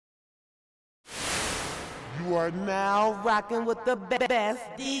You are now rocking with the best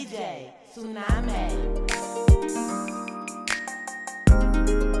DJ, Tsunami.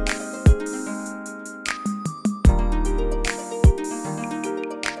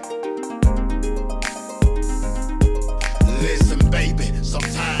 Listen, baby,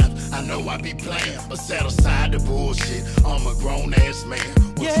 sometimes I know I be playing, but set aside the bullshit. I'm a grown ass man.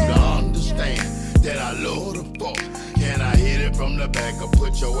 Want you to understand that I love the fuck. Can I hit it from the back or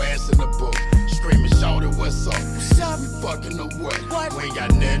put your ass in the book? Screaming, shout it, what's up? We fucking the what? We ain't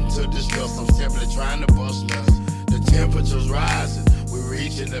got nothing to discuss. I'm simply trying to bust nuts. The temperature's rising, we're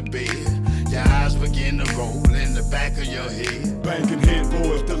reaching the bed. Your eyes begin to roll in the back of your head. Banging head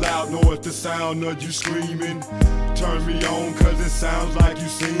voice, the loud noise, the sound of you screaming. Turn me on cause it sounds like you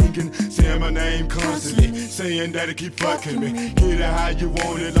singing. Saying my name constantly, saying that it keep fucking me. Get it how you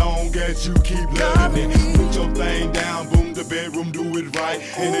want it, long as you keep loving it. Put your thing down, boom, the bedroom, do it right.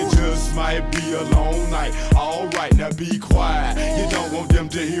 And it just might be a long night. Alright, now be quiet. You don't want them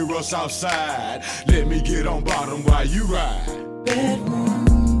to hear us outside. Let me get on bottom while you ride.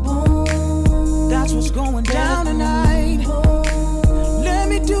 Bedroom, boom, that's what's going down tonight. Let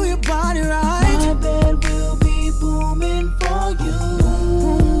me do your body right. My bed will be booming for you.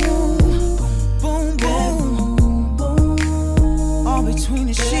 Boom, boom, boom, boom. All between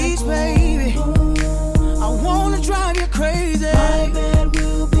the sheets, baby. I wanna drive you crazy. My bed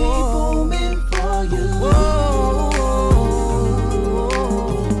will be booming for you.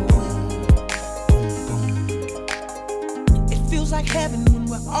 It feels like heaven when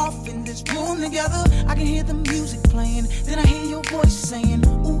we're off in this room together. I can hear the music playing, then I hear your voice saying,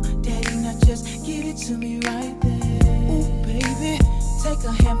 ooh, daddy, now just give it to me right there. Ooh, baby, take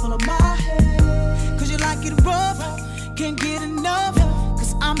a handful of my hair. Cause you like it rough, can't get enough.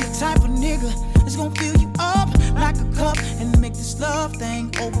 Cause I'm the type of nigga that's gonna fill you up like a cup and make this love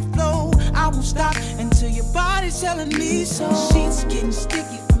thing overflow. I won't stop until your body's telling me so. Sheets getting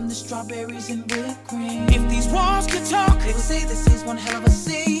sticky from the strawberries and whipped cream. If these walls could talk, they would say this is one hell of a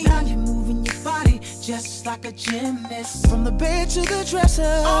scene. Now you're moving your body just like a gymnast. From the bed to the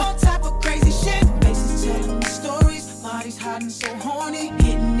dresser, all type of crazy shit. Faces telling me stories, bodies hiding so horny.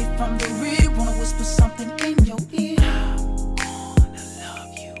 Hitting it from the rear, wanna whisper something in your ear. I'm gonna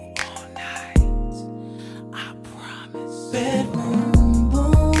love you all night, I promise. Bedroom,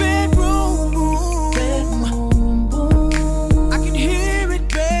 boom. Bedroom, boom. Bedroom, boom. I can hear it,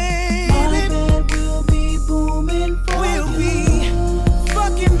 baby. My bed will be booming for you. We'll be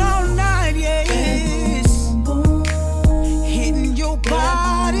fucking all night, yeah. Bedroom, boom. Hitting your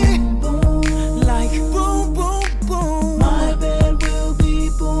body like boom, boom, boom. My bed will be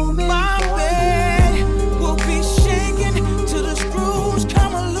booming. My bed will be shaking till the screws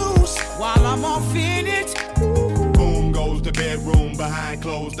come loose while I'm off in it. Boom goes the bedroom behind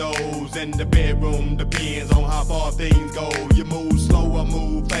closed doors. In the bedroom depends on how far things go. You move slow or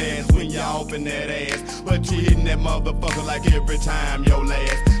move fast when you're off in that ass. But you hitting that motherfucker like every time your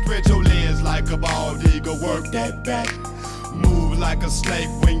last. Spread your legs like a ball digger, work that back. Move like a snake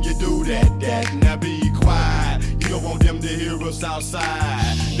when you do that. Now be quiet, you don't want them to hear us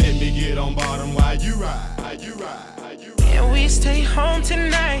outside. Let me get on bottom while you ride. Can we stay home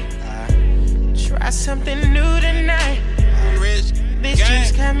tonight? Try something new tonight. This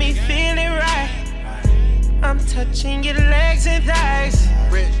just got me feeling right. I'm touching your legs and thighs.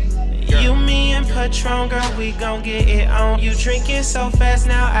 You, me, and Patron, girl, we gon' get it on. You drinking so fast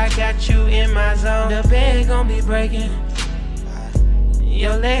now, I got you in my zone. The bed gon' be breaking.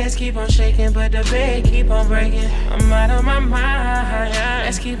 Your legs keep on shaking, but the bed keep on breaking. I'm out of my mind,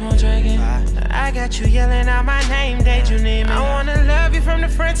 let's keep on drinking. I got you yelling out my name, daydreaming. I wanna love you from the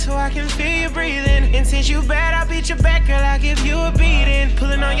front so I can feel you breathing. And since you bad, I'll beat your back, girl, I'll give you a beating.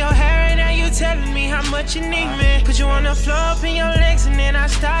 Pulling on your hair and now you telling me how much you need me. Put you on the floor, up in your legs, and then I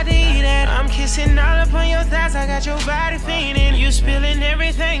start to eat it. I'm kissing all up on your thighs, I got your body feeding. You spilling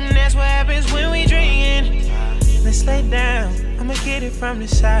everything, that's what happens when we drinking. Let's lay down, I'ma get it from the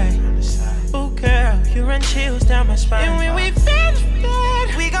side. Ooh, girl, you run chills down my spine. And when we finish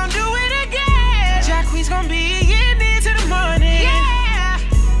that, we gon' do it again. Jacquees gon' be in it till the morning. Yeah.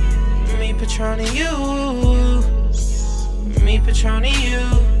 Me, Patron, and you. Me, Patron, and you.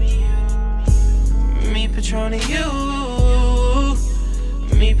 Me, Patron, and you.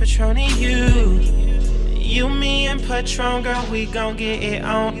 Me, Patron, and you. You, me, and Patron, girl, we gon' get it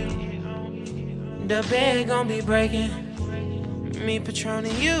on. The bed gon' be breaking. Me, Patron,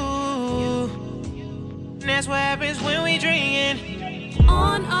 and you. That's what happens when we drinking.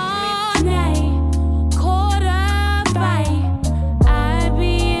 On all night, quarter fight. I'd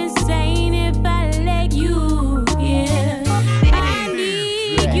be insane if I let you. Yeah, I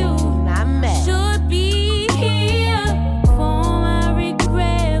need you. Should be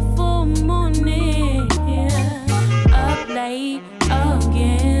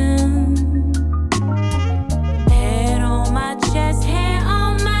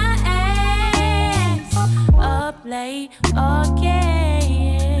again.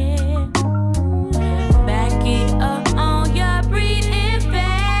 Back it up on your breathing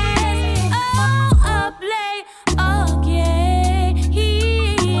fast. Oh, up late again.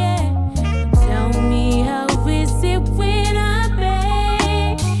 Tell me how is it when I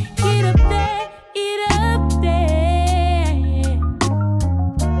beg? Get up there, get up there.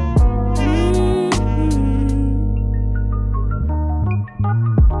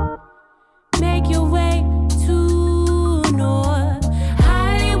 Make your way to North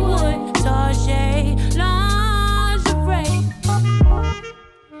Hollywood, Tarjay lingerie.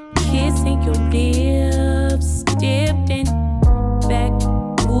 Kissing your lips, dipped in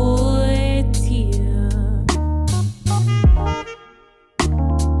backwood tear.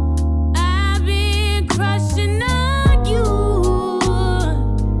 I've been crushing on you.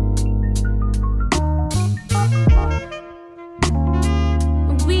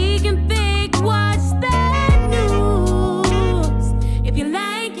 We can fake watch the news if you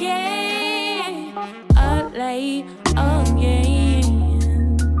like it. Late again.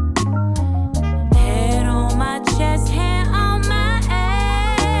 Head on my chest, hand on my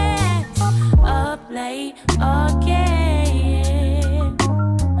ass. Up late again.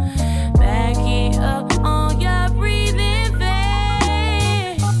 Back it up on your breathing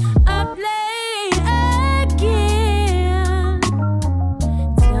face. Up late again.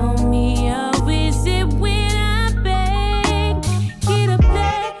 Tell me how is it when I beg? Get up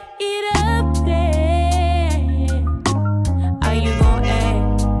there, get up there. Are you gon'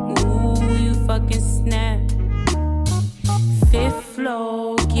 act? Ooh, you fucking snap. Fifth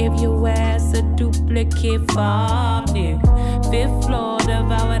floor, give your ass a duplicate fob, nigga. Fifth floor,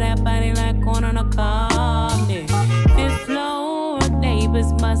 devour that body like corn on a cob, nigga. Fifth floor,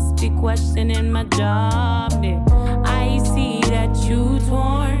 neighbors must be questioning my job, nigga. I see that you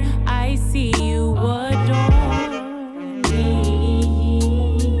torn, I see you adore me.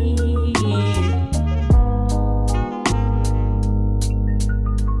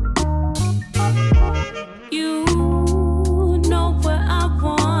 You know what I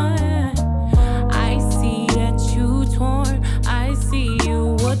want. I see that you torn, I see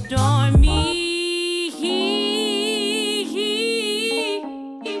you adore me.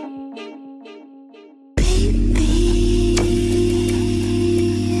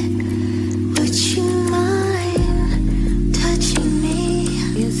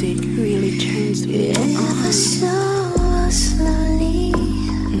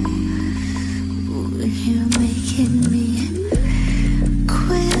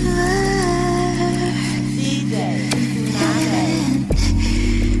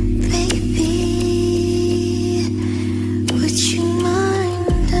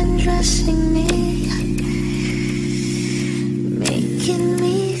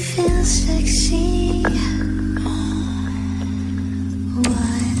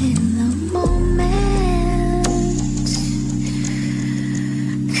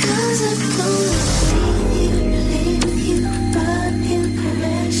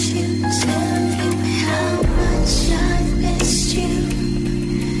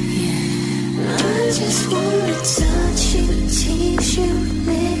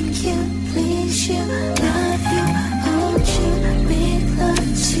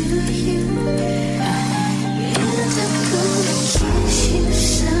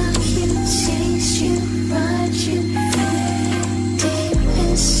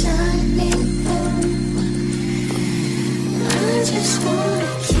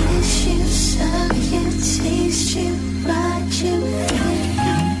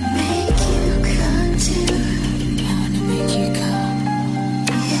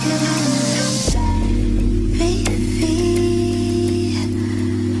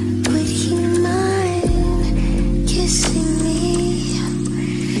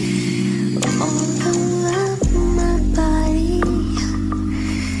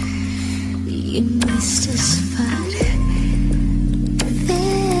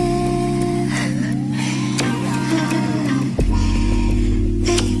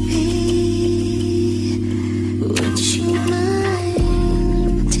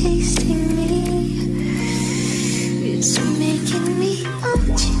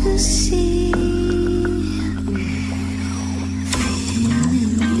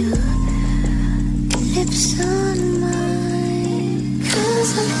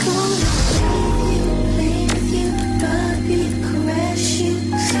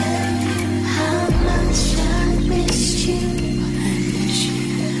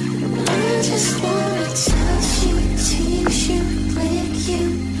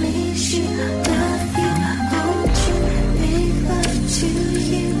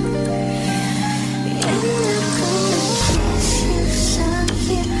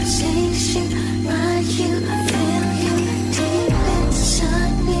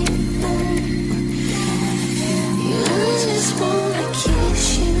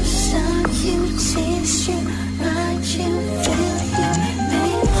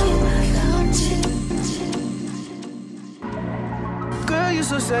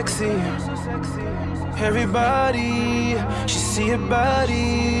 sexy. Everybody should see your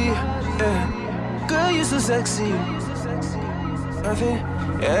body. Yeah. Girl, you so sexy. I think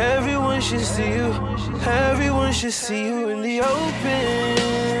everyone should see you. Everyone should see you in the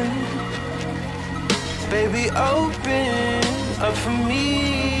open. Baby, open up for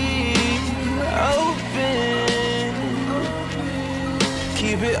me. Open.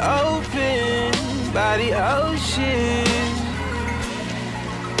 Keep it open by the ocean.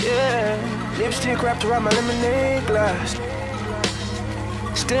 Yeah. Lipstick wrapped around my lemonade glass.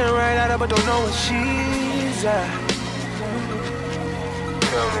 Staring right at her but don't know what she's at.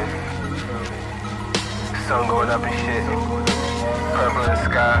 Feel me? Sun going up and shit. Purple in the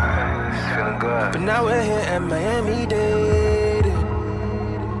sky. It's feeling good. But now we're here at Miami-Dade.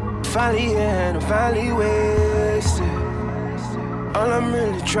 Finally here and I'm finally wasted. All I'm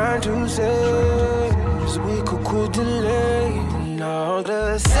really trying to say is we could quit delaying all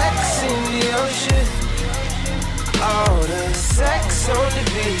the sex in the ocean, all the sex on the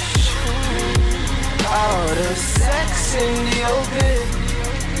beach, all the sex in the open,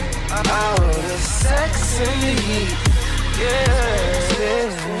 all the sex in the heat. Yeah.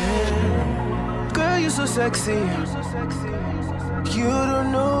 Girl, you so sexy. You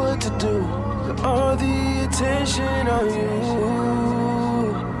don't know what to do. All the attention on you,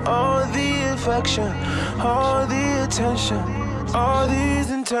 all the affection, all the attention, all these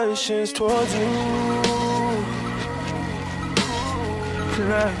intentions towards you.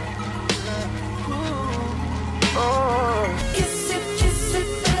 Tonight. Oh. Kiss it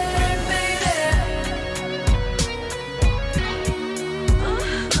better, baby.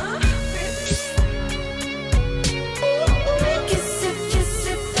 Kiss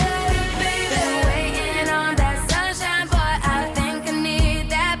it better, baby. Been waiting on that sunshine, boy. I think I need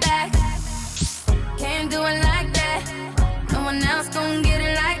that back. Can't do it like that. No one else gon' get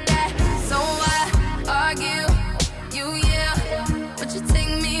it like that. So I argue, you yell, but you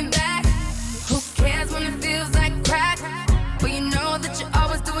take me back. Who cares when it feels like crack? But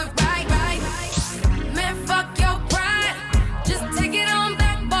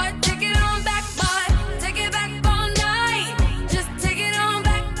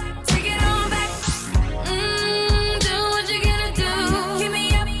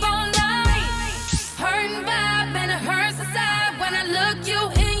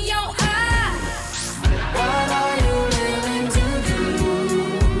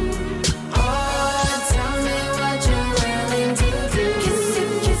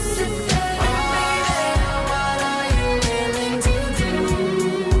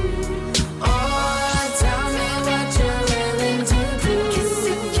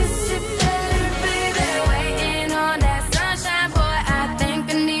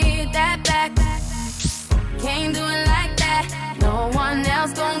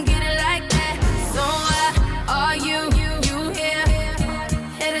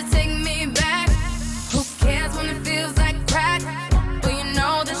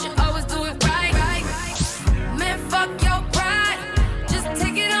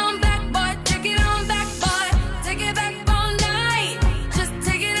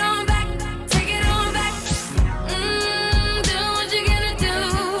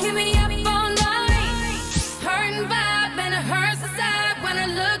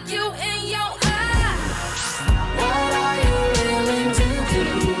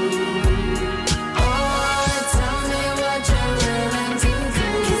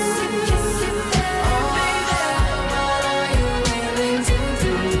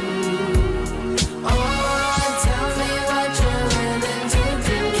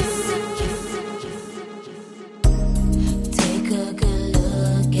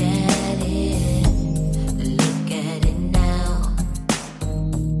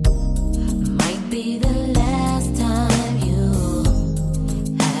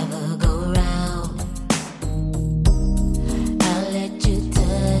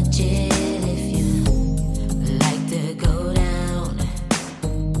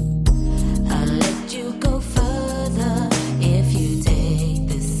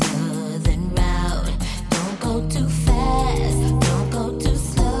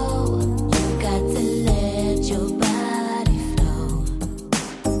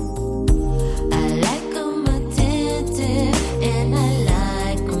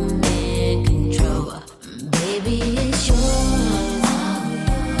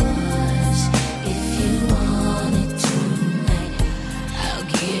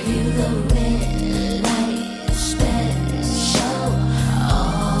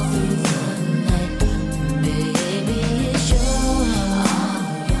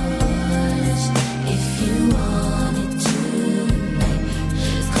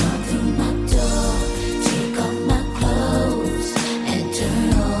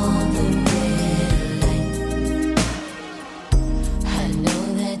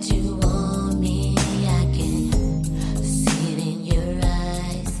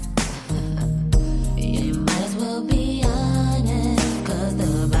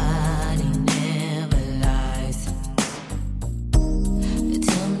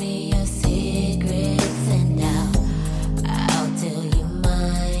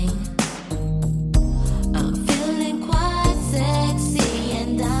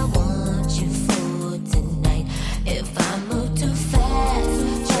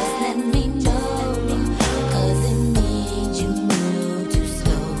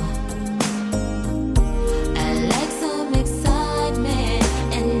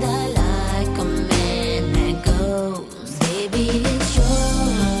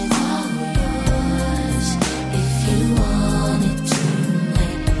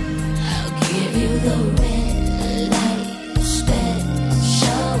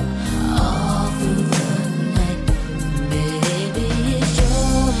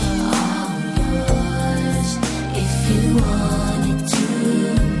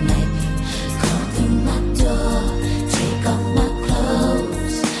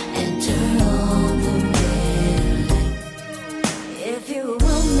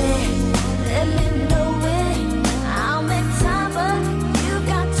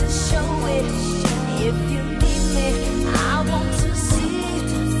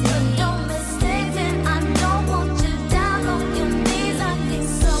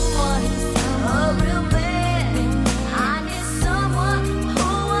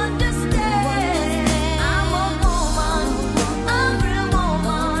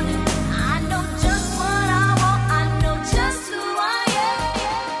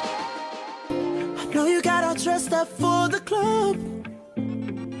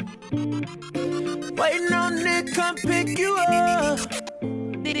waiting on Nick to come pick you up.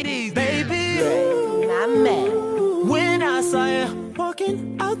 Baby, I'm mad. when I saw you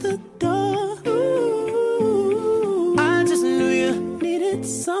walking out the door, I just knew you needed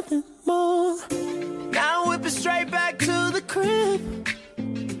something more. Now whip it straight back to the crib.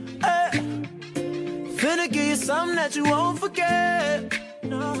 Finna give you something that you won't forget.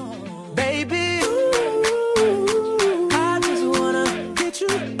 No, baby, I just wanna get you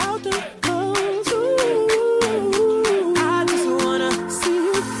out the clothes. I just wanna see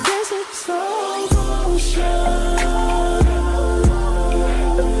you dancing slow motion.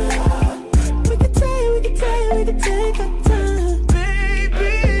 We can take our time,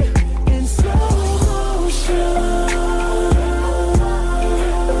 baby, in slow motion.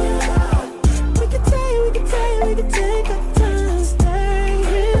 We can take our time, stay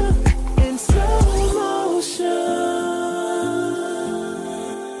here in slow motion.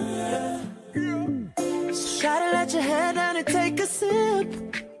 So try to let your head down and take a sip.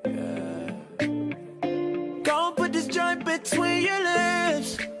 Go and put this joint between your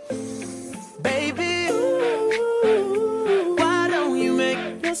lips. Baby, why don't you make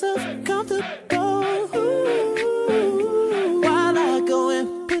yourself comfortable while I go and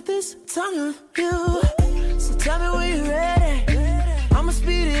put this tongue on you? So tell me when you're ready. I'ma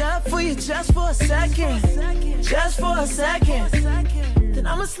speed it up for you just for a second. Just for a second. Then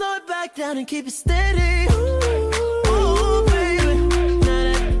I'ma slow it back down and keep it steady. Ooh, baby, now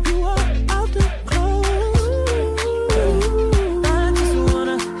that you are out the clothes, I just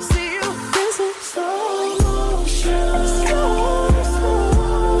wanna see you dancing slow motion.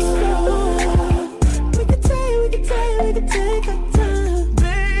 We can take our time,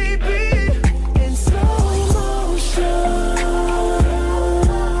 baby, in slow motion.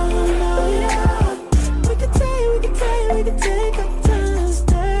 We can take our time,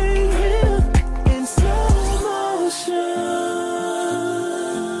 stay here in slow motion.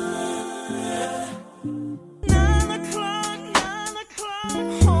 9 o'clock,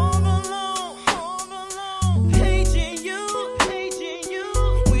 home alone, paging you,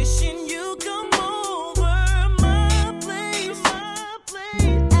 wishing you come over my place.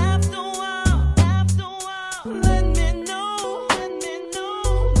 After a while, let me know,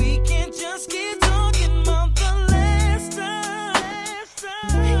 we can just keep talking about the last time.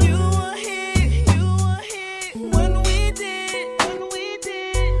 You were here when we did,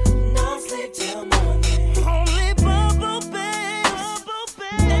 non-sleep till morning. Only bubble bass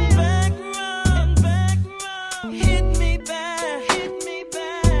and background, hit me back.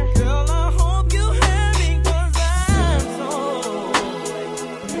 Girl, I hope you heard me 'cause I'm so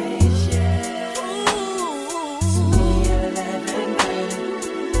patient. Ooh, 11:30.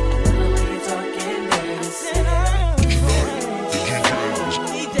 I know you're talking dirty. Said I'm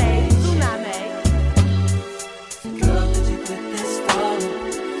DJ Tsunami. Girl, did you quit this stalling?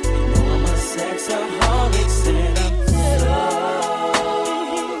 You know I'm a sexaholic. Said I'm so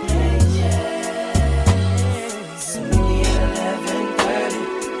patient. So meet me at 11:30.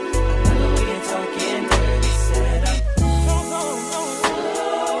 I know we ain't talking dirty. Said I'm so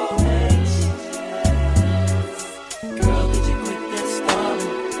patient. Girl, did you quit this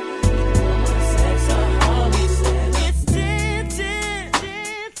stalling? You know I'm a sexaholic. Said it's 10.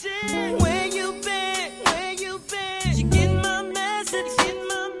 Where you been? Did you get my message?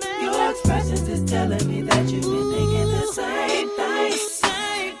 Your expressions is telling me that you've been thinking the same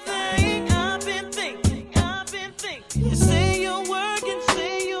thing. I've been thinking. You say you're working.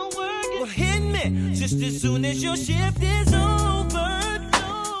 Well, hit me just as soon as your shift is over.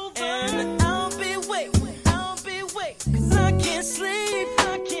 And I'll be waiting. 'Cause I can't sleep.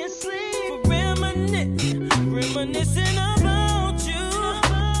 For reminiscing about you.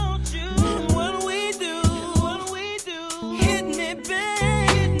 And what we do. Hit me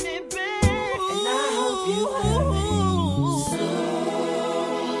back. And I hope you heard me. So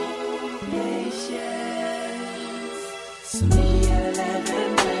patient. So meet me at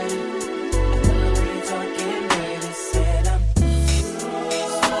 11:30. I know we ain't talking dirty. Said I'm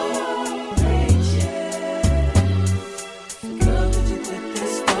so patient. Girl, did you quit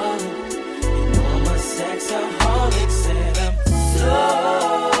this stalling? You know I'm a sexaholic. Said I'm so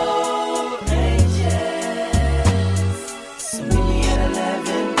patient. So meet me at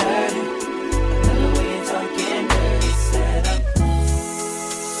 11:30. I know we ain't talking dirty. Said I'm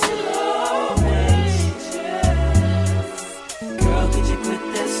so patient. Girl, did you quit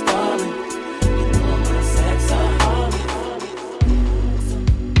this stalling? You know I'm a sexaholic.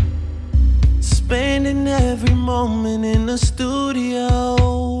 Spending every moment in the studio.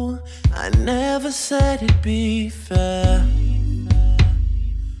 I never said it'd be fair,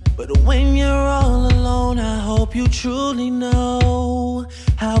 But when you're all alone, I hope you truly know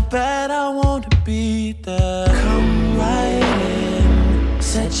how bad I want to be there. Come right in,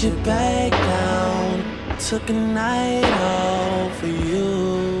 set your bag down. Took a night off for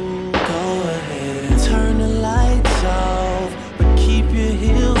you. Go ahead, turn the lights off, but keep your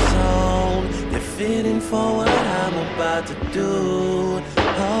heels on. They're fitting for what I'm about to do.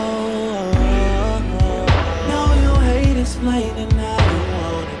 Oh, no, you hate explaining how you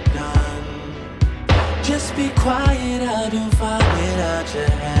want it done. Just be quiet, I'll do fine without your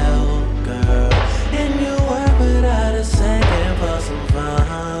help, girl. And you work without a second for some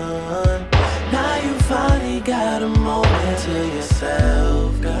fun. Now you finally got a moment to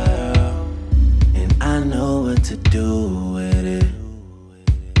yourself, girl. And I know what to do with it.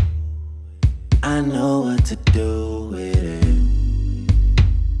 I know what to do with it.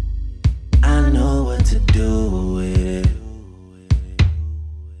 I know what to do with it.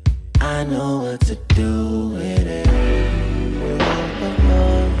 I know what to do with it.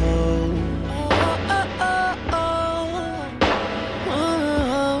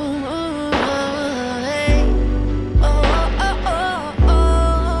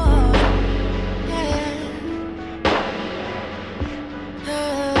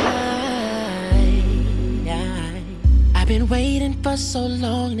 Been waiting for so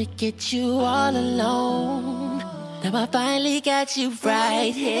long to get you all alone. Now I finally got you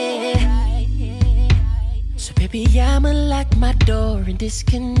right here. So baby, I'ma lock my door and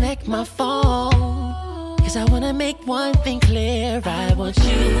disconnect my phone. Cause I wanna make one thing clear, I want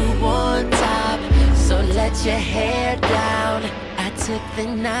you on top. So let your hair down, I took the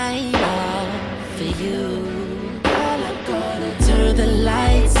night off for you. Girl, I'm gonna turn the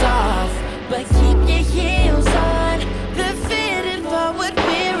lights off, but keep your heels on. They're fitting for what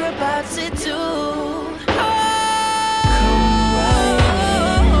we're about to do. Come right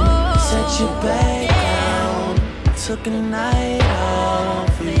in, set your bag down. Took a night off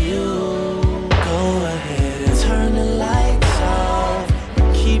for you. Go ahead and turn the lights off, but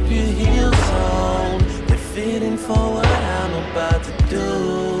keep your heels on. They're fitting for what I'm about to do.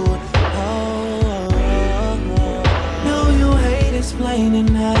 Oh, no, you hate explaining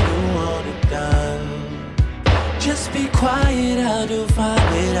how you want it done. Just be quiet, I'll do fine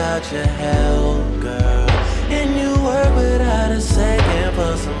without your help, girl. And you work without a second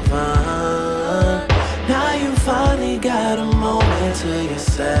for some fun. Now you finally got a moment to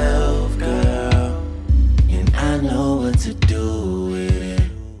yourself, girl. And I know what to do with it.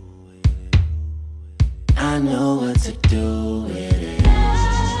 I know what to do with it.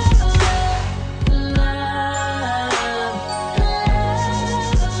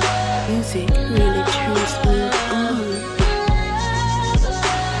 Music really turns me on.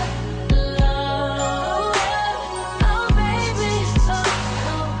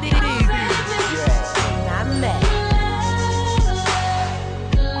 Tonight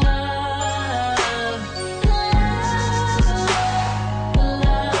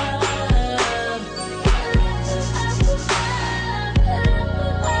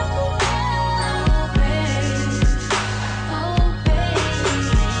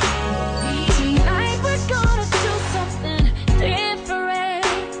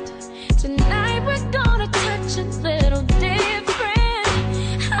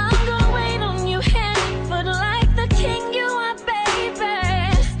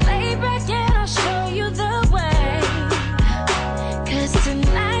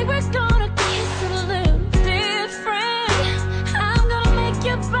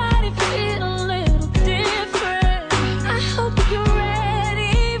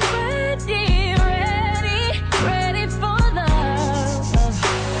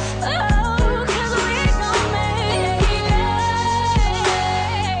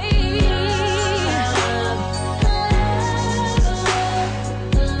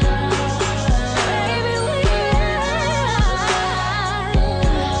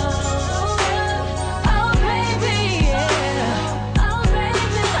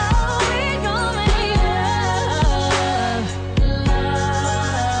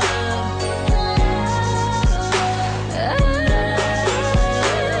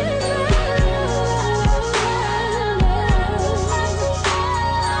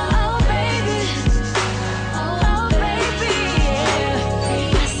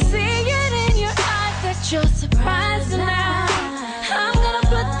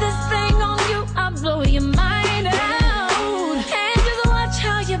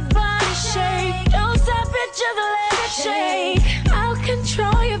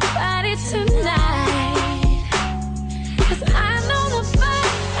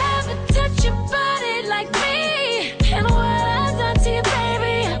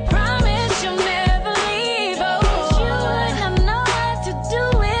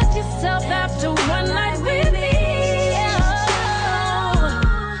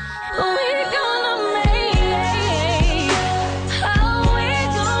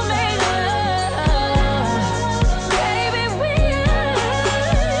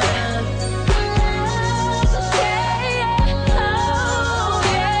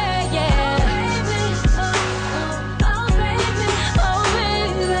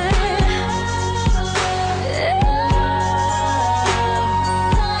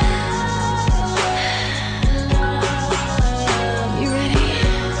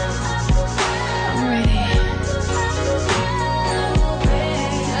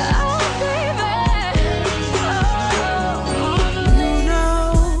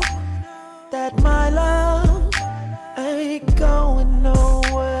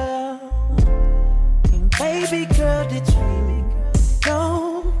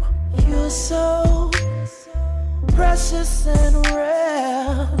precious and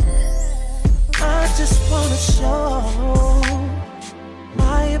rare. I just wanna show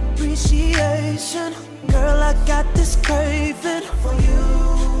my appreciation. Girl, I got this craving for you.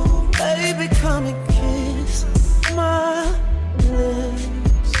 Baby, come and kiss my lips.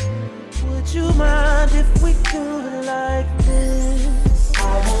 Would you mind if we do it like this?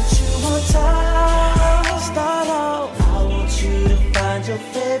 I want you on time. Start off. I want you to find your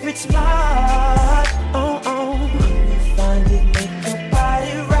favorite spot. When you find it, make your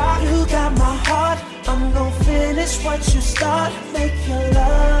body rock. You got my heart. I'm gon' finish what you start. Make your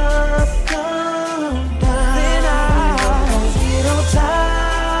love come down. Then I'll get on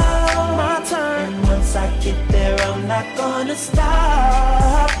time. My turn. And once I get there, I'm not gonna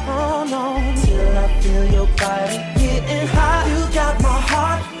stop. Oh no, till I feel your body getting hot. You got my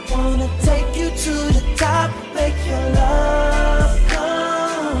heart. Wanna take you to the top. Make your love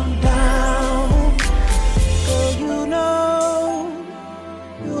come down. Girl, you know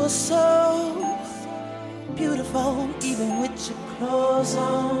you're so beautiful, even with your clothes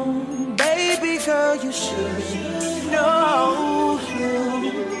on. Baby girl, you should know you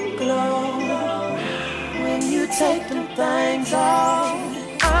glow when you take them things off.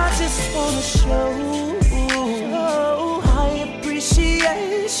 I just wanna show my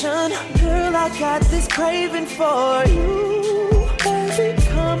appreciation. Girl, I got this craving for you. Baby,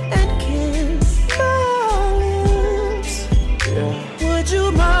 come and kiss my lips. Would you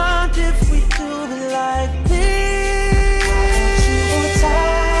mind if we do it like this?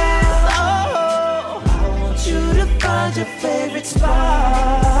 I want you to find your favorite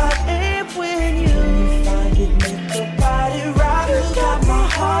spot. And when you find it, make your body rock. You got my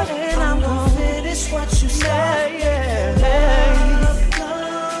heart, and I'm gonna finish what you say. Your love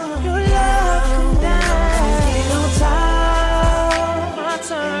come down. Get on time. My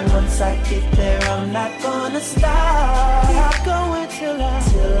turn. Once I get there, I'm not gonna stop. Keep going till I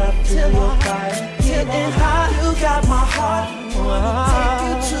feel your body getting hot. You got my heart. Wanna take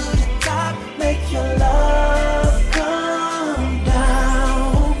you to the top. Make your love come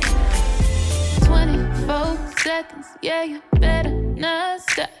down. 24 seconds, yeah, you better not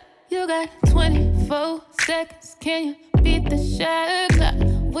stop. You got 24 seconds, can you beat the shot clock?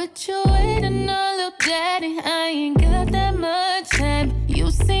 What you waiting on, little daddy? I ain't got that much time.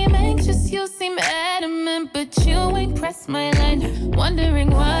 You seem anxious, you seem adamant, but you ain't pressed my line. Wondering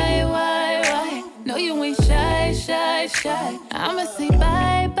why? No, you ain't shy. I'ma say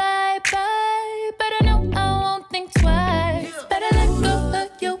bye, but I know I won't think twice. Better let go of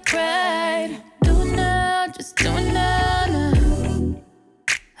your pride. Do it now, just do it now.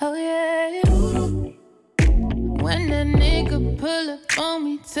 Oh yeah. When that nigga pull up on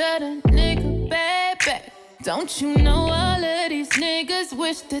me, tell that nigga baby, don't you know all of these niggas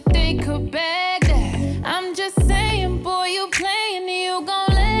wish that they could bag that? I'm just saying, boy, you playing, you gon'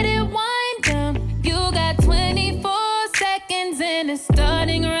 let it wind down. You got 24 seconds and it's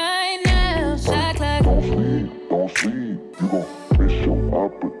starting right now. Shot clock. Don't sleep, you gon' miss your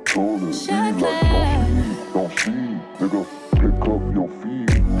opportunity. Shot clock. Don't sleep, nigga, pick up your feet,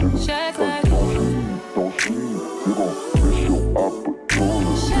 nigga. Shot clock. Don't sleep, you gon' miss your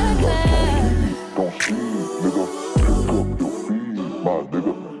opportunity. Shot clock. Don't sleep, nigga, pick up your feet, my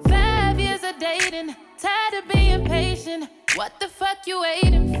nigga. 5 years of dating, tired of being patient. What the fuck you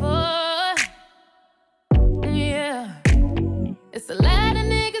waiting for? Yeah, it's a lot of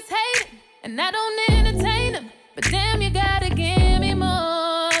niggas hating, and I don't entertain them. But damn, you gotta give me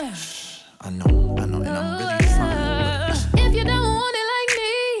more. I know, and I'm really trying. If you don't want it like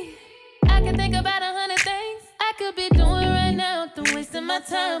me, I can think about 100 things I could be doing right now. Than wasting my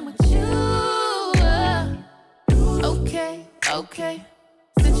time with you. Okay.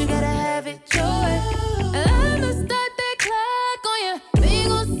 Since you gotta have it your way, I'ma start that clock on you. We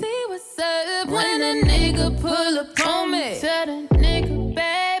gon' see what's up when a nigga pull up on me. Tell that nigga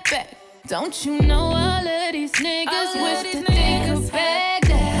baby, don't you know all of these niggas wish that they could bag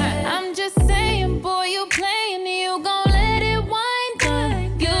that? I'm just saying, boy, you playing, you gon' let it wind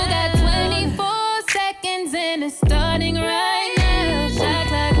down. You got 24 seconds and it's starting right now. Shot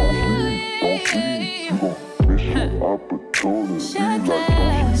clock. Opportunity. Shot clock.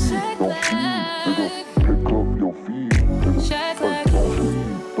 Don't sleep, nigga, pick up your feet, nigga. Shot clock.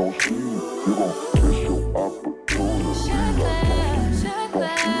 Don't sleep, you gon' miss your opportunity. Shot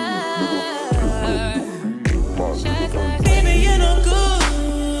clock. Baby, you know good,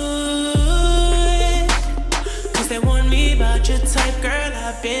 'cause they warn me about your type, girl.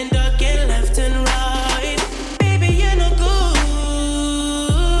 I've been ducking left and right. Baby, you know good.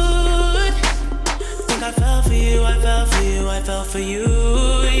 Think I fell for you, I fell for you.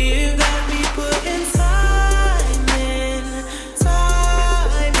 You got me putting time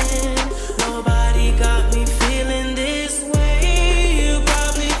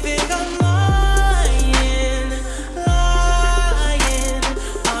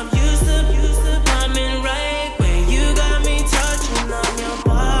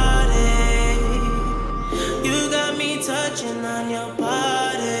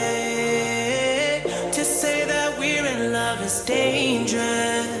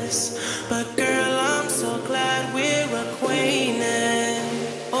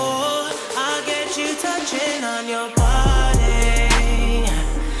on your body.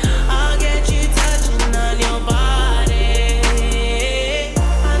 I'll get you touching on your body.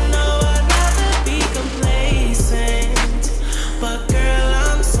 I know I'd rather be complacent, but girl,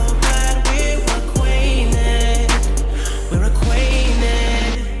 I'm so glad we're acquainted. We're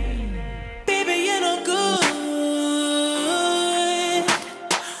acquainted. Baby, you're no good.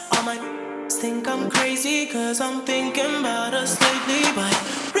 All my think I'm crazy 'cause I'm thinking about us lately, but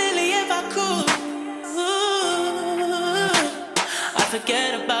really if I could, I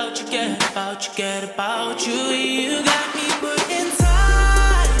forget about you, get about you. You got me putting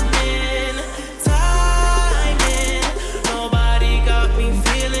time in. Nobody got me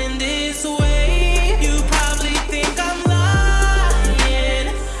feeling this way. You probably think I'm lying.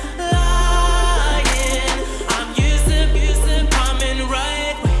 I'm used to coming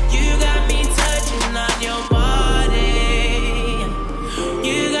right. You got me touching on your body.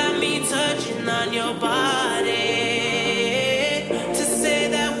 You got me touching on your body. To say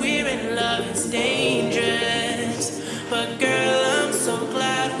that we're in love is dangerous, but girl, I'm so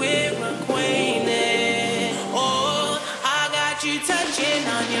glad we're acquainted. Oh, I got you touching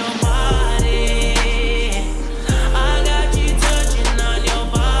on your body. I got you touching on your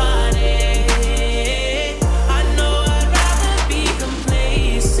body. I know I'd rather be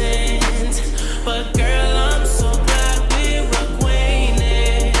complacent, but girl, I'm so glad we're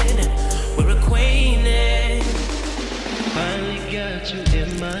acquainted. We're acquainted. Finally got you in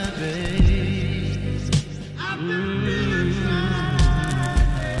my bed.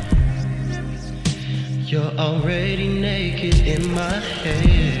 You're already naked in my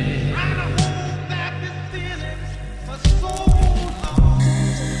head.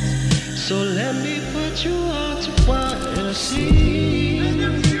 So let me put you on to one see.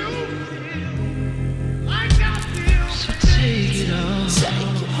 So take it off,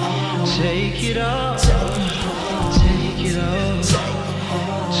 take it off, take it off,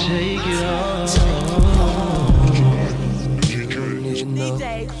 take it off.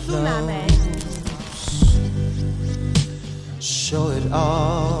 DJ Tsunami. Show it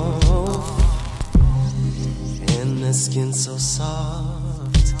off, and the skin so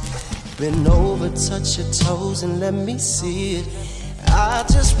soft. Bend over, touch your toes, and let me see it. I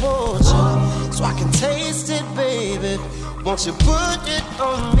just want you, so I can taste it, baby. Won't you put it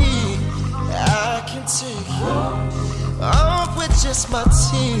on me? I can take you off with just my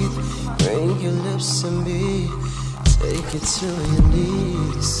teeth. Bring your lips to me, take it to your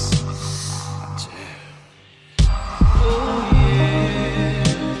knees.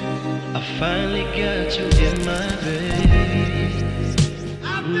 Finally got you in my bed.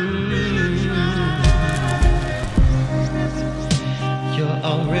 You're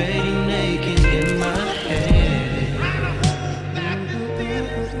already naked in my head.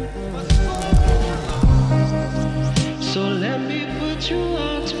 So let me put you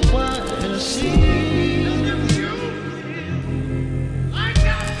on to one see.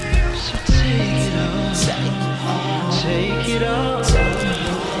 So take it off, take it off.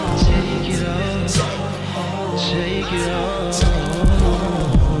 Take it off.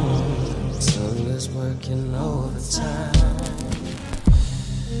 Tongue is working overtime,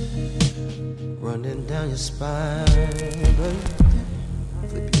 running down your spine.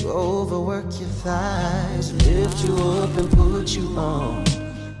 Flip you over, work your thighs, lift you up and put you on.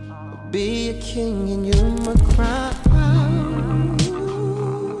 Be a king and you're my crown.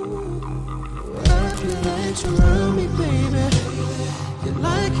 Wrap your legs around me, baby. You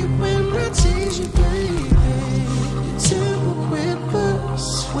like it when I tease you, baby. Temple quivers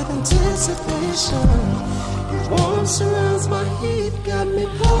with anticipation. Warm surrounds my heat, got me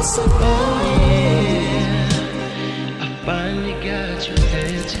pulsing. Oh yeah, I finally got you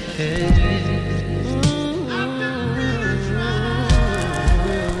head to head.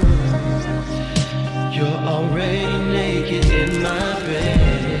 You're already naked in my bed.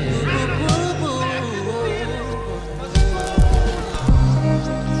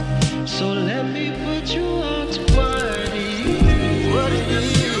 So let me put you on to what it is.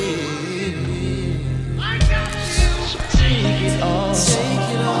 So take it off, take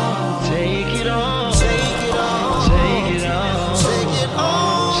it off, take it off, take it off, take it off, take it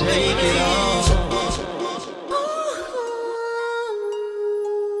off, take it off.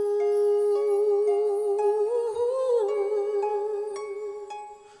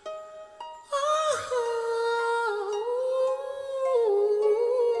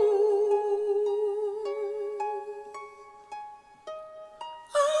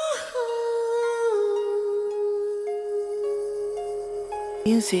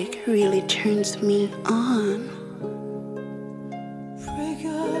 Music really turns me on. Pray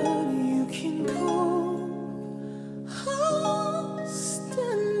God you can go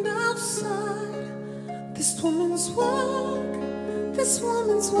This woman's work, this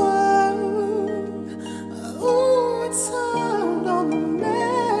woman's work. Oh, it's hard on the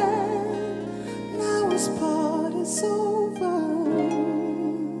man. Now his part is over.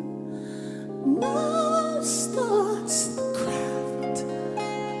 Now starts the craft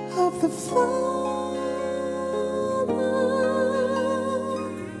of the father.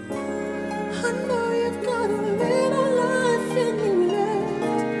 I know you've got a little life in you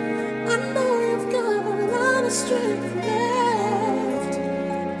left. I know you've got a lot of strength left.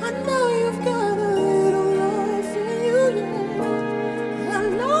 I know you've got a little life in you left. I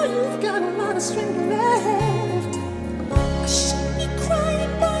know you've got a lot of strength left. I should be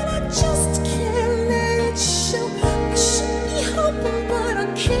crying, but I just can't let it show. I should be hoping, but I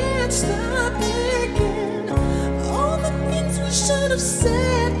can't stop thinking. All the things we should have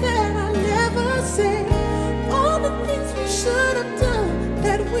said that I never said. All the things we should have done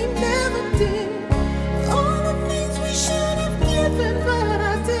that we never did. All the things we should have given, but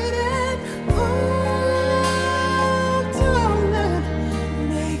I didn't. Oh, darling,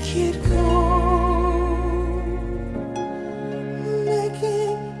 make it go. Make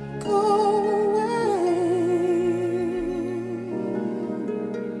it go away.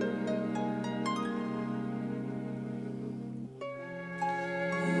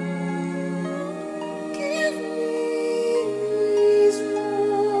 Give me these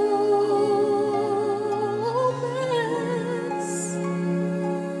romance.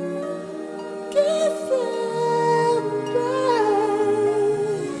 Give them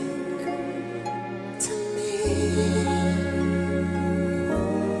back to me.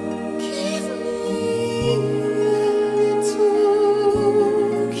 Give me a little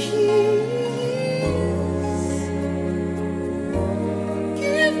kiss.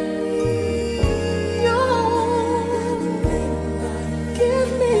 Give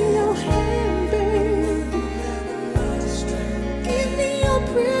me your hand, baby. Give me your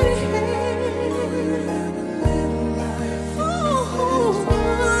pretty hand. Oh,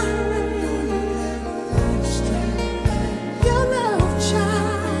 your love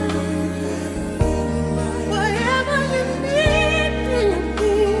child. Whatever you need,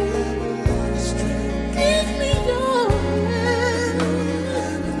 baby. Give me your hand.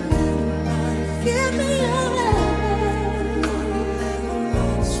 Give me your hand.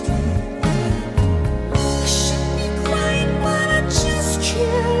 I should be crying, but I just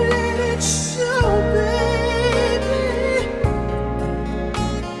can't let it show, baby.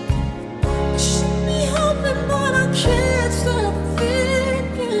 I should be hoping, but I can't stop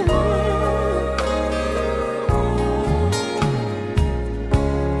thinking.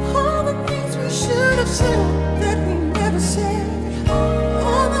 All the things we should have said that we never said.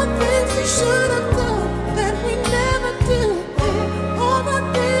 All the things we should have done that we never did. All the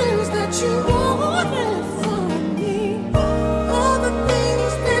things that you wanted from me. All the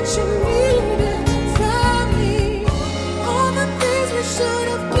things that you needed from me. All the things we should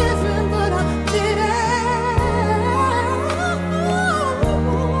have given, but I didn't.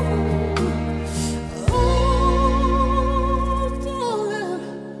 Oh, darling,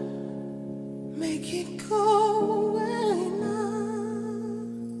 make it go away now.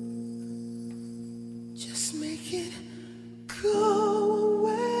 Just make it go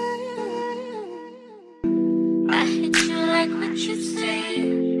away. I hit you like what you say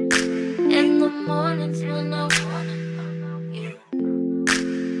in the mornings when I wanna know you.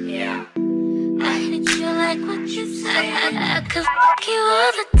 Yeah, I hit you like what you say. I could fuck you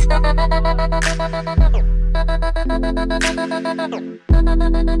all the time.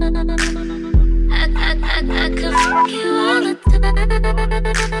 I could fuck you all the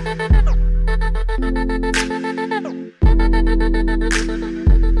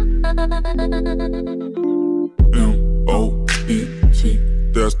M-O-E-T.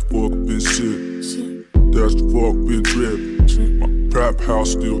 That's the fuck bitch shit. That's the fuck bitch drip. My trap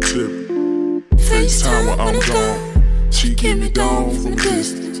house still tipping. FaceTime when I'm gone. She give me down from a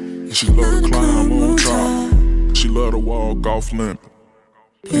distance. And she love to climb on top. She love to walk off limp.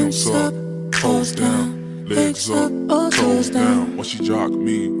 Pimps up, toes down, legs up, toes down. When she jock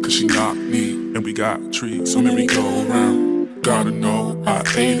me, cause she knocked me. And we got treats, so merry go around. Gotta know I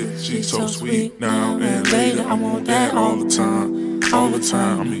ate it. She's so sweet now and later. I want that all the time, all the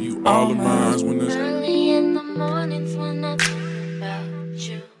time. I mean you all of mine when it's early in the mornings when I think about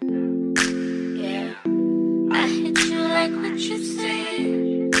you. Yeah, I hit you like what you say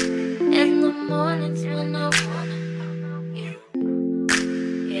in the mornings when I wanna know you.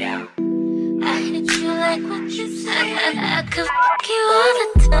 Yeah, I hit you like what you say. I could fuck you all the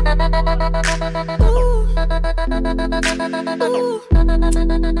time.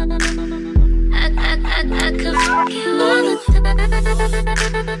 I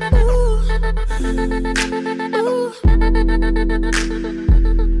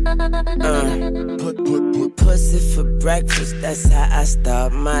Pussy for breakfast, that's how I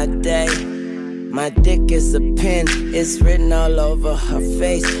start my day. My dick is a pen, it's written all over her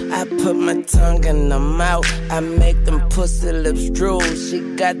face. I put my tongue in her mouth, I make them pussy lips drool. She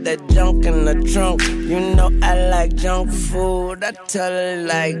got that junk in the trunk, you know I like junk food. I tell her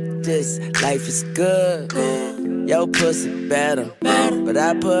like this, life is good. Yo pussy better, but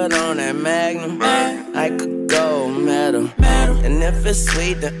I put on that Magnum, I could go metal. And if it's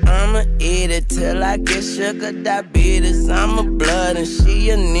sweet, then I'ma eat it till I get sugar diabetes. I'm a blood and she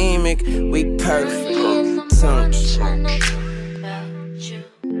anemic, we perfect.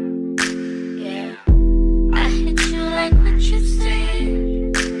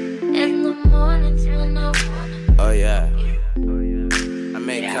 Oh yeah, I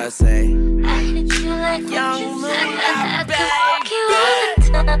make her say, I hit you like young Maria, baby.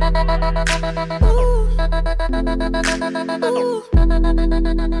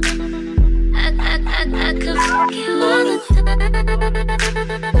 I could fuck you all the time.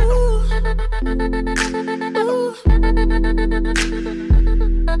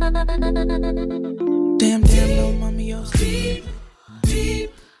 Damn, little mommy, you're deep,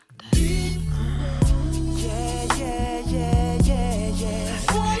 deep, deep.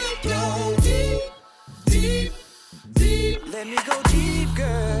 Let me go deep,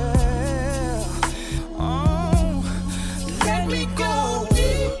 girl. Oh, let me go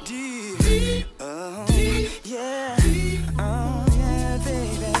deep, deep. Oh, yeah. Oh, yeah,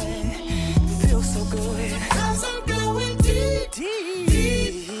 baby. Feels so good. 'Cause I'm going deep,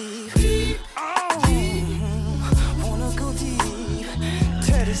 deep. Oh, wanna go deep.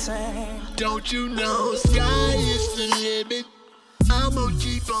 Teddy sang. Don't you know sky is the limit? I'ma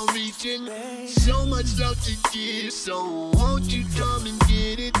keep on reaching. So much love to give, so won't you come and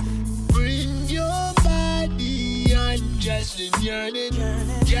get it? Bring your body, I'm just yearning.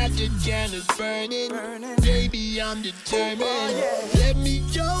 Got the candles burning, baby I'm determined. Let me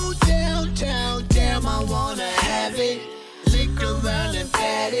go downtown, damn I wanna have it. Lick around and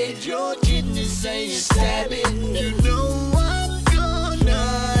pat it, your kidneys say you stab it. You know I'm gonna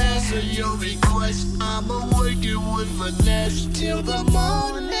answer your request. I'ma work it with finesse till the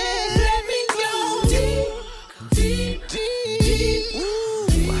morning. Let me go deep, deep, deep. Ooh.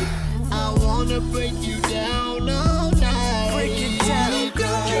 I wanna break you down all night. Break it down,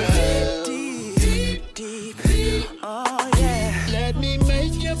 girl. Deep, deep, deep. Oh yeah. Let me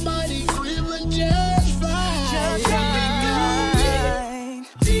make your body quiver just right. Just right.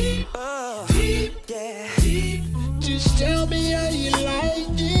 Deep, deep, yeah. Deep. Just tell me how you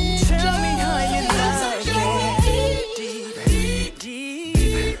like it. Tell me how you like it. Deep,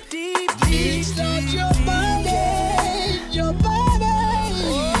 deep, deep, deep. Start your body, your body.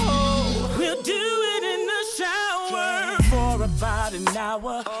 Oh. We'll do it in the shower for about an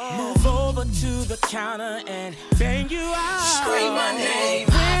hour. Move over to the counter and bang you out. Scream my name.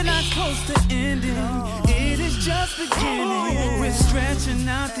 We're not close to ending. It is just beginning. We're stretching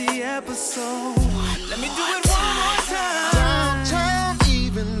out the episode. Let me do it one more time. Downtown,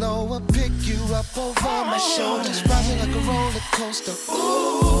 even though I pick you up over my shoulders, rising like a roller coaster.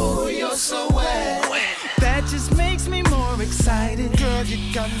 Ooh, you're so wet. That just makes me more excited. Girl, you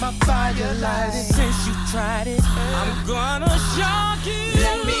got my fire lighted. Since you tried it, I'm gonna shock you.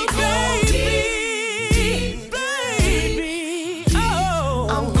 Let me go deep, baby. Oh,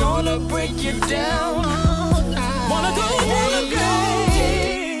 I'm gonna break you down. Wanna go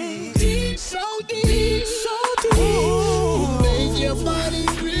deep, so deep, so deep. Ooh. Make your body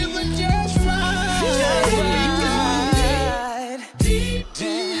quiver just right. Just right. Deep,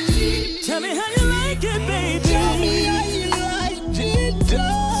 deep. Tell me how you like it, baby. Tell me how you like it,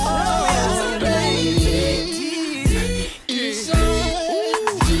 Oh, baby.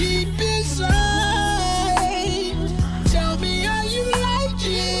 Inside, deep inside. Tell me how you like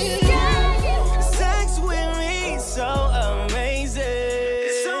it. Sex with me so amazing.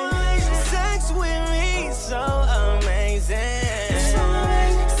 Sex with me so amazing.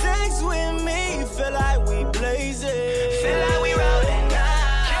 Sex with me feel like we blazing. Feel like we rolling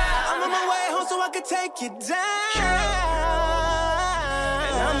now. I'm on my way home so I can take you down.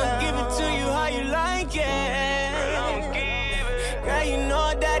 And I'ma give it to you how you like it. Girl, you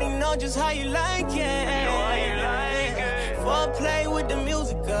know daddy know just how you like it. Foreplay with the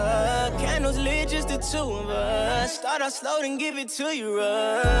music up. Candles lit, just the two of us. Start out slow, then give it to you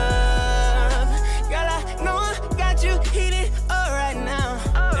rough. Girl, I know I got you heated up right now.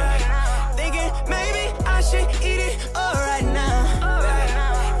 Thinking maybe I should eat it up right now.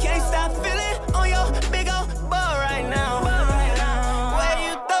 Can't stop feeling on your big old butt right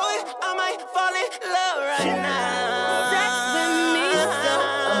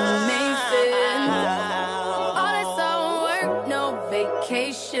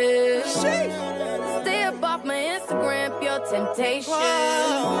temptation.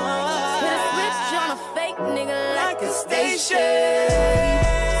 Hit a switch on a fake nigga like a station.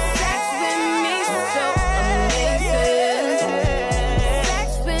 Sex with me so amazing. Sex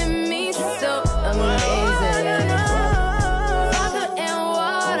with me so amazing. Vodka and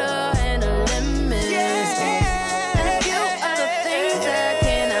water and a lemon. And a few other things that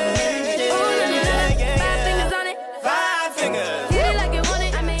cannot mention. 5 fingers on it. 5 fingers. Hit it like you want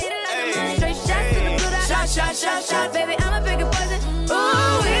it. I mean, hit it like a money. Straight shots to the blue dot. Shot. Baby, I'm a bigger poison. Ooh,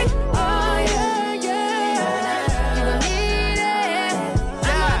 oh yeah. You gon' need it.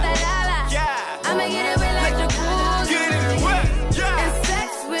 I'm off that lala. I'ma get it wet like jacuzzi. Get it wet, yeah. And sex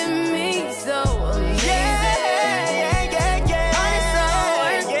with me so amazing. On its own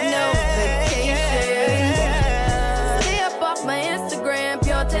work, no vacation. Stay up off my Instagram,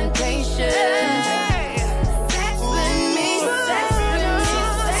 pure temptation. Sex with me, sex with me,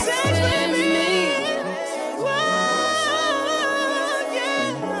 sex with me.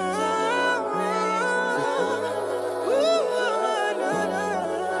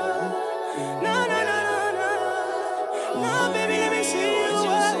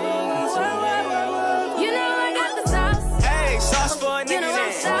 You know I got the sauce. Hey, sauce for a You know nigga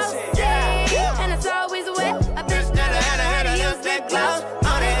I'm then. saucy. And it's always wet. A bitch never had to use lip gloss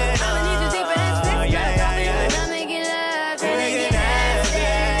on it. I'ma need you deeper than 6 months. When I'm making love, trying to get nasty.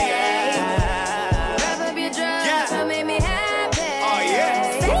 Wrap up your drugs, come make me happy.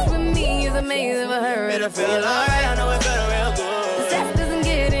 Sex with me is amazing for her. It'll feel alright. I know it better real good. Sex doesn't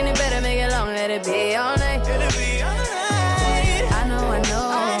get any better. Make it long, let it be all night. I know.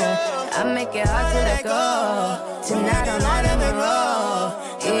 I make it hard to let go. Tonight I'm on the road.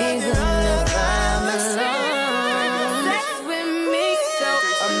 Easy if I'm alone. Sex with me so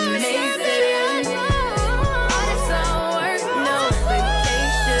amazing. On its own work, no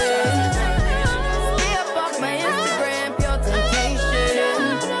vacation. Stay up off my Instagram, pure temptation.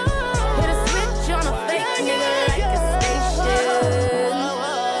 Hit a switch on a fake nigga like a station.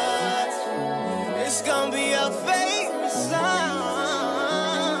 It's gonna be a fake song.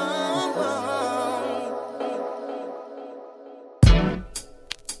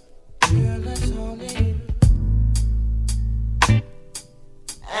 Girl, let's hold it.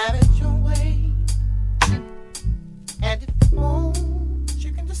 Have it your way. And if you want,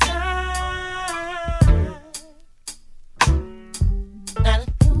 you can decide. Now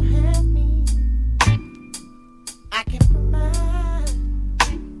that you have me, I can provide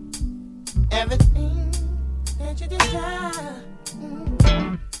everything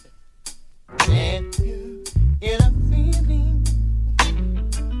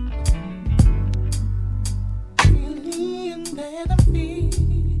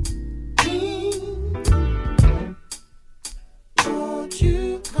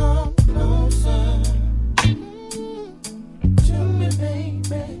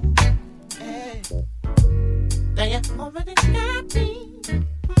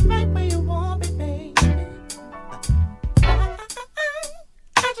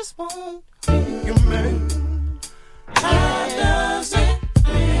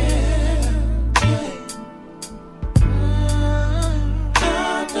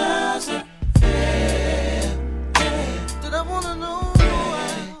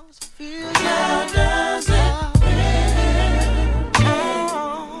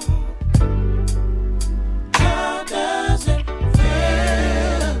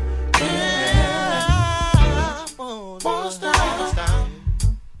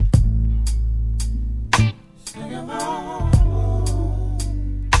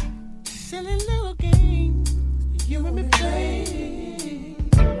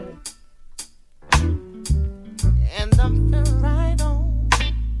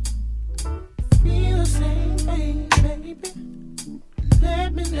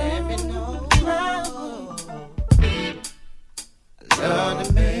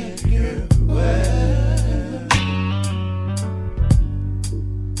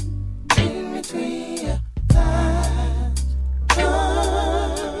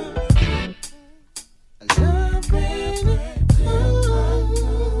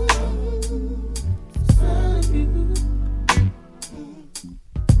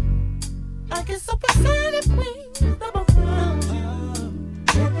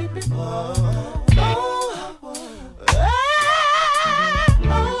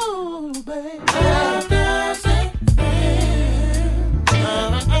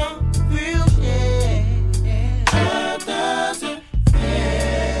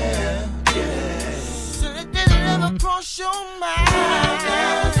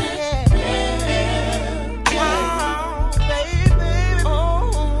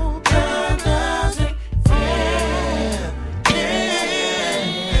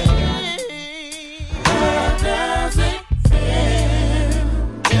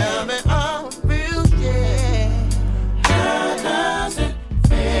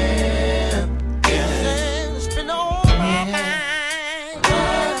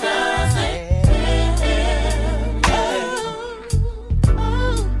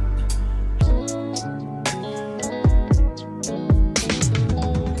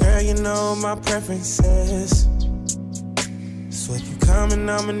know my preferences. So if you coming,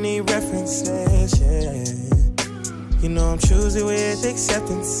 I'ma need references, yeah. You know I'm choosy with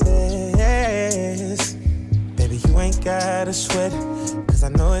acceptances. Baby, you ain't gotta sweat, cause I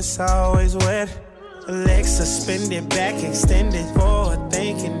know it's always wet. Legs suspended, back extended, forward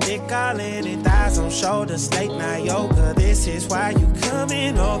thinking, dick all in it, thighs on shoulders, late night yoga. This is why you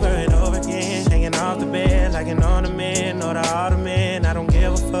coming over and over again, hanging off the bed like an ornament or the ottoman. I don't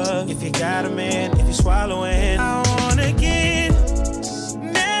give a fuck if you got a man, if you swallowing. I wanna get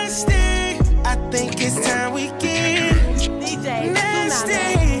nasty. I think it's time we get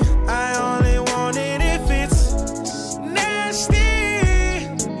nasty. I only want it if it's nasty.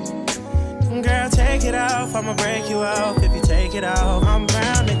 Girl, take it off, I'ma break you off. If you take it off, I'm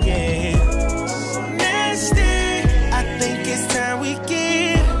bound to get nasty. I think it's time we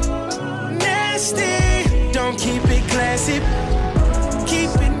get nasty. Don't keep it classy, keep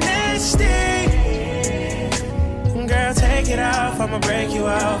it nasty. Girl, take it off, I'ma break you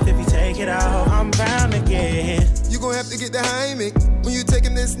off. If you take it off, I'm bound to get. You gon' have to get the Heimlich when you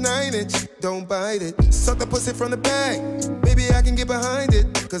taking this 9-inch. Don't bite it, suck the pussy from the back. Baby, I can get behind it,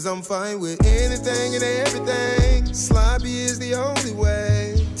 cause I'm fine with anything and everything. Sloppy is the only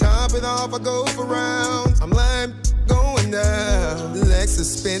way. Top it off, I go for rounds. I'm lying, going down. Legs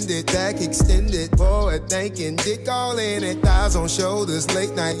suspended, back extended. Forward thinking, dick all in it. Thighs on shoulders,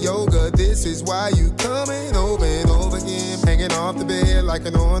 late night yoga. This is why you coming over and over again. Hanging off the bed like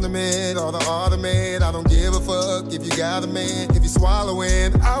an ornament or the ottoman. I don't give a fuck if you got a man, if you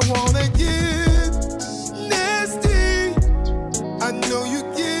swallowing. I wanna get nasty. I know you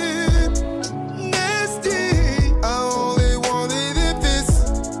get nasty. I only want it if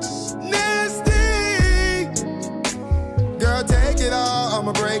it's nasty. Girl, take it all,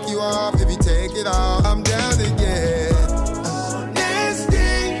 I'ma break you off. If you take it all, I'm down.